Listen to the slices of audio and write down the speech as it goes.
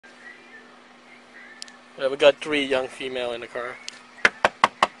Yeah, we got 3 young female in the car.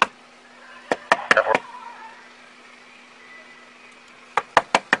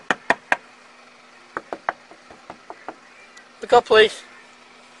 Look up, please.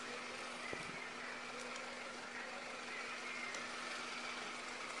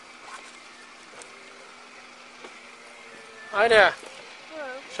 Hi there. Hello.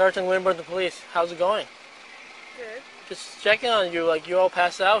 Sergeant Winburn, the police. How's it going? Good. Just checking on you, like you all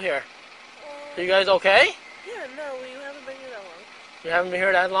passed out here. Are you guys okay? Yeah, no, we haven't been here that long. You haven't been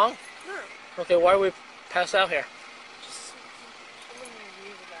here that long? No. Okay, why are we passed out here? Just someone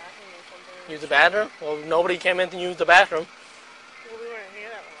use the bathroom or something. Use the bathroom? Well, nobody came in to use the bathroom. Well, we weren't here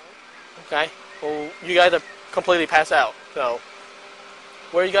that long. Okay. Well, you guys are completely passed out. So,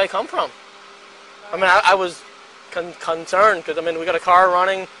 where you guys come from? I mean, I was concerned because, I mean, we got a car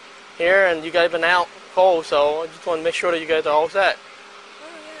running here and you guys have been out cold, so I just want to make sure that you guys are all set. Oh,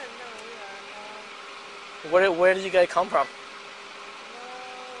 yeah, no, we are. Where did you guys come from?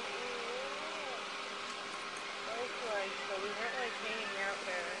 Oakledge, but we weren't, like, hanging out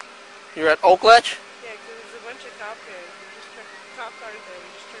there. You're at Oakledge? Yeah, because there's a bunch of cop cars. Cop cars there. We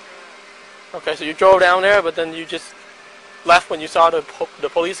just turned around. Okay, so you drove down there, but then you just left when you saw the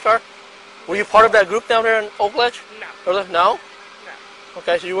police car? Were you part of that group down there in Oakledge? No. No? No.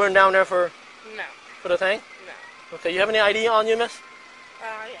 Okay, so you weren't down there for No. the thing? No. Okay, you have any ID on you, miss?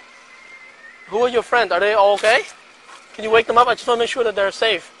 Yes. Who are your friends? Are they all okay? Can you wake them up? I just want to make sure that they're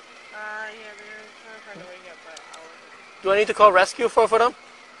safe. Yeah, they're trying to wake up, but I wasn't. Do I need to call rescue for them?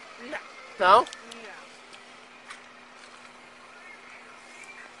 No. No? No.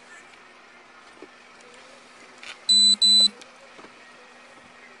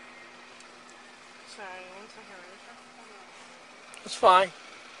 Sorry, 1 second. That's fine.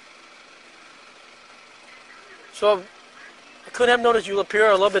 So, I could have noticed you appear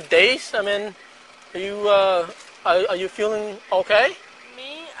a little bit dazed. I mean, are you feeling okay?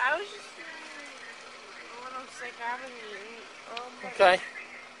 Me? I was just feeling a little sick. I haven't eaten. Okay.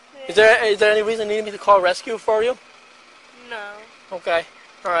 Yeah. Is there any reason you need me to call rescue for you? No. Okay.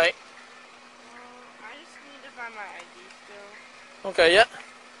 All right. I just need to find my ID still. Okay. Yeah.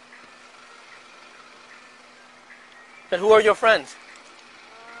 And who are your friends?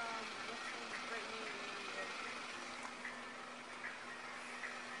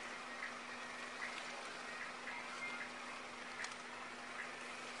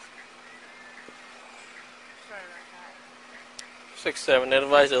 Sorry about that. 6, 7. They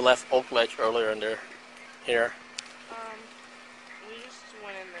advised they left Oakledge earlier and they're here. We just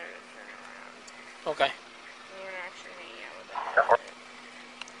went in there to turn around. Okay. We weren't actually hanging out with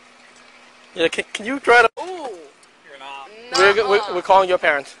them. Yeah. Can you try to? Ooh. You're not. We're calling your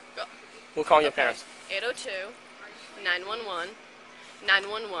parents. Go. We're calling your parents. 802 911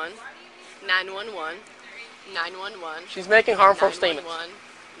 911 911 911. She's making harmful statements.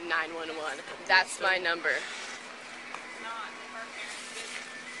 911. That's my number.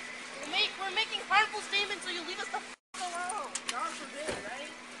 We're making harmful statements, so you leave us the f alone. God forbid,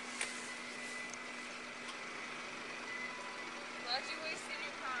 right? Glad you wasted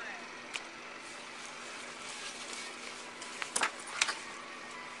your time.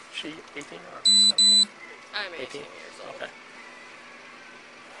 She 18 or 17? I'm 18 years old. Okay.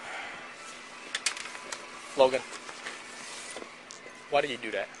 Logan, why did you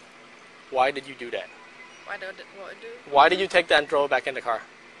do that? Why did you do that? What do? Why did you take that and throw it back in the car?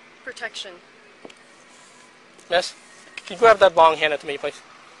 Protection. Miss, can you grab that bong and hand it to me, please?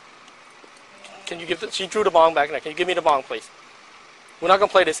 Can you give she threw the bong back in there. Can you give me the bong, please? We're not going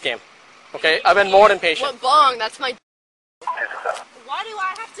to play this game. Okay? I've been more than patient. What bong? That's my... Why do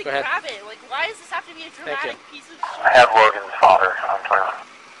I have to grab it? Like, why does this have to be a dramatic piece of shit? I have Logan's father. I'm sorry.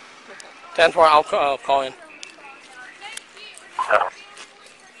 10-4, I'll call in.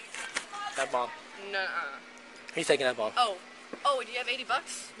 That bong. Nuh-uh. He's taking that bong. Oh, do you have $80? Would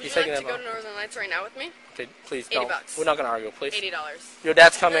He's you taking like to that go to Northern Lights right now with me? Okay, please $80. don't. We're not going to argue, please. $80. Your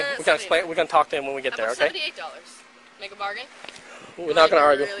dad's coming. We can $78. explain. We can talk to him when we get How there, about okay? $78? Make a bargain? We're not going to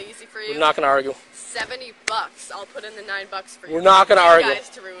argue. Really easy for you? We're not going to argue. $70. I'll put in the $9 for you. We're not going to argue. You guys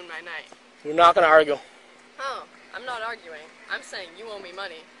to ruin my night. We're not going to argue. Oh, I'm not arguing. I'm saying you owe me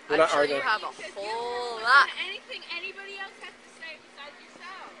money. We're I'm not sure arguing. you have a whole lot. Anything anybody else has to say besides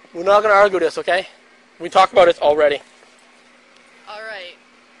yourself. We're not going to argue this, okay? We talked about it already. Alright.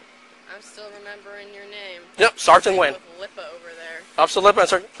 I'm still remembering your name. Yep, Sergeant Wynn. With Lippa over there. Officer Lippa and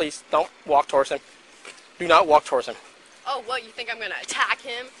Sergeant, please don't walk towards him. Do not walk towards him. Oh, what? You think I'm gonna attack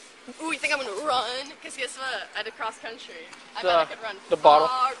him? Ooh, you think I'm gonna run? Because guess what? I did cross country. I bet I could run the bottle.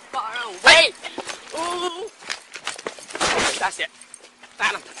 far away. Ooh. That's it.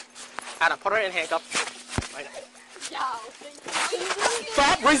 Adam, put her in handcuffs. I know. Yeah.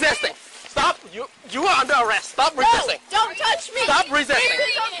 Stop resisting. Stop. You are under arrest. Stop resisting. No, don't touch me. Stop resisting.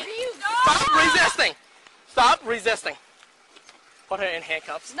 Stop resisting. Stop resisting. Put her in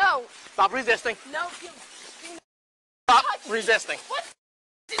handcuffs. No. Stop resisting. No. Stop resisting. What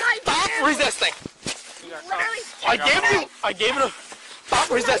did I do? Stop resisting. Literally. I gave you. Stop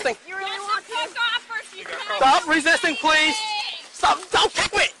resisting. You really want to? Stop resisting, please. Stop. Don't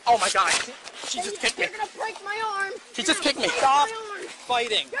kick me. Oh my God. She just kicked me. You're gonna break my arm. She just kicked me. Stop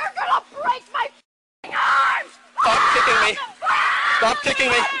fighting. You're gonna break my arm. Stop kicking me. Stop kicking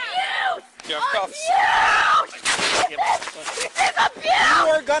me. You have cuffs. Abuse. You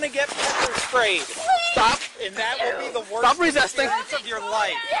are gonna get pepper sprayed, Stop. and that will be the worst Stop resisting. experience of your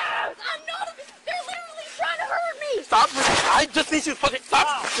life. I'm not. They're literally trying to hurt me. Stop. I just need you to fucking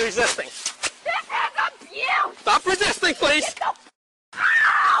stop resisting. This is abuse. Stop resisting, please.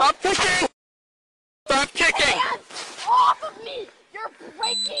 Stop kicking. Stop kicking. Hands off of me. You're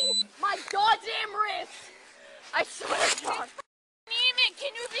breaking my goddamn wrist. I swear to God. Neiman,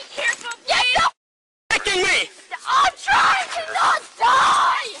 can you be careful, Get please? the Kicking me. I'm trying to not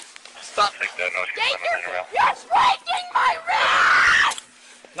die. Stop. Take that note. Get you're breaking my wrist.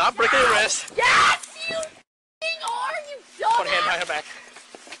 Not breaking your wrist. Yes, you f***ing are, you Put a hand behind dumbass. her back.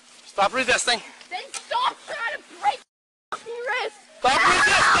 Stop resisting. Then stop trying to break my fucking wrist. Stop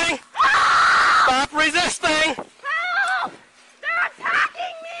resisting. Stop resisting. Help! They're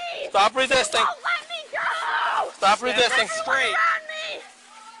attacking me. Stop resisting. Don't let me go. Stop resisting. Straight. Around me.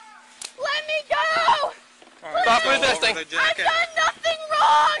 Let me go. Stop All over resisting. the I've jacket. done nothing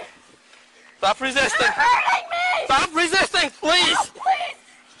wrong. Stop resisting. You're hurting me. Stop resisting, please. Oh, please,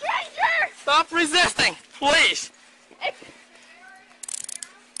 stranger. Stop resisting, please.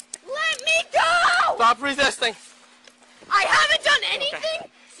 Let me go. Stop resisting. I haven't done anything.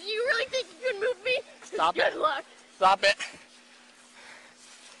 So you really think you can move me? Stop Good it. luck. Stop it.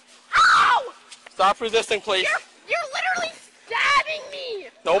 Ow! Stop resisting, please. You're literally stabbing me.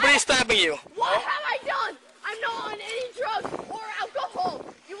 Nobody's stabbing you. What have I done? I'm not on any drugs or alcohol.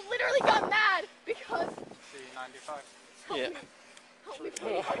 You literally got mad because. C95. Yeah. Help me,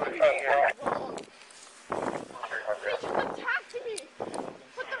 please. Wrong. They just attacked me.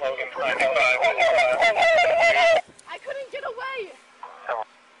 What the? I couldn't get away.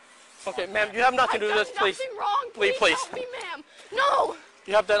 Okay, ma'am, you have nothing to do with this, please. Nothing wrong. Please. Help me, ma'am. No.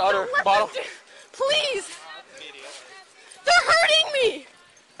 You have that other Don't let bottle. them please. They're hurting me.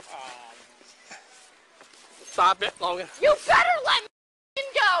 Stop it, Logan. You better let me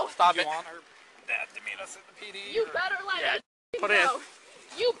go. Stop You it. want her dad to meet us at the PD? You better let Yeah, me put it in. go.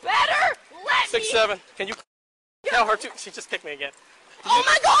 You better let 6'7". Can you tell her to? She just kicked me again. Oh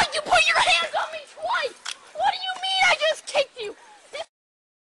my God! You put your hands on me twice. What do you mean? I just kicked you.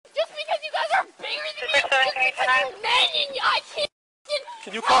 Just because you guys are bigger than me, just because you're men and I can't.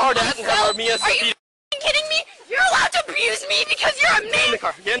 Can you call her dad and have her meet us at Are the you kidding me? You're allowed to abuse me because you're a Get in the man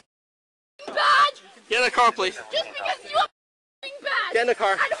car. badge. Get in the car, please. Just because you have a badge. Get in the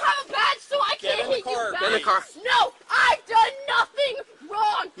car. I don't have a badge, so I Get can't in the hit car, you back. Get in the car. No, I've done nothing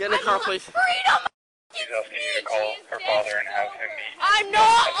wrong. Get in the I car, want please. Freedom. She's asking you to call her father and have him meet. I'm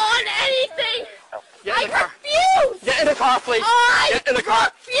not on anything. Get in the I car. refuse. Get in the car, please. I Get in the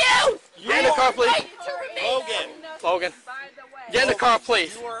car. refuse. Get in the car, please. Right to remain. Logan. Logan. Get in the car,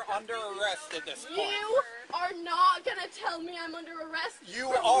 please. You are under arrest at this point. You are not gonna tell me I'm under arrest. You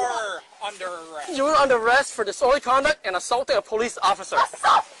for are under arrest. You are under arrest for disorderly conduct and assaulting a police officer. what?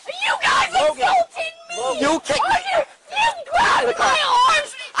 Assault. You guys Logan. assaulted me. You kicked Are me. you grabbed In the car. my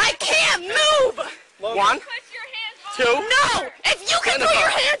arms. I can't move. Logan. One, Put your hands on two. No! If you Get can in the put car. your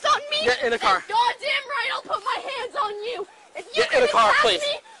hands on me, Get in the car. then goddamn right I'll put my hands on you. If you Get in the can car, attack please.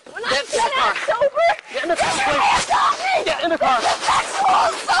 me when Get I'm in the dead car. ass sober, Get in the car, put your please. hands on me. Get in the car. Sexual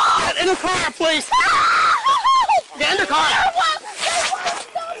assault. Get in the car, please. Get in the car.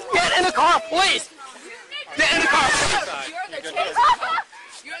 Get in the car, please. Get in the car. You're the taser.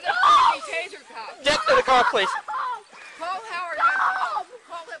 You're the fucking taser cop. Get in the car, please. Call Howard. Stop!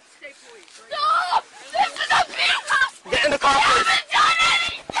 Call up state police. Right? Stop! This is abuse! Get in the car, I please. haven't done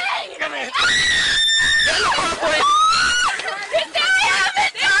anything! Get in the car, please. I haven't done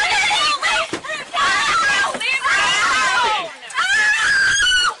anything!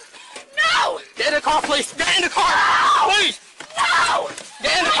 No! Get in the car, please. Get in the car, please. No!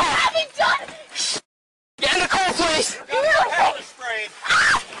 Get in the I car. haven't done. Get in the car, please. You really Pepper think sprayed.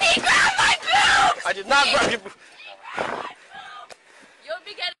 he grabbed my boobs? I did not grab you. You'll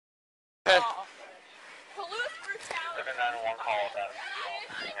be getting Hey. police brutality. 791 call about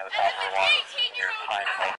being at the And top of it's the an line. 18-year-old Time.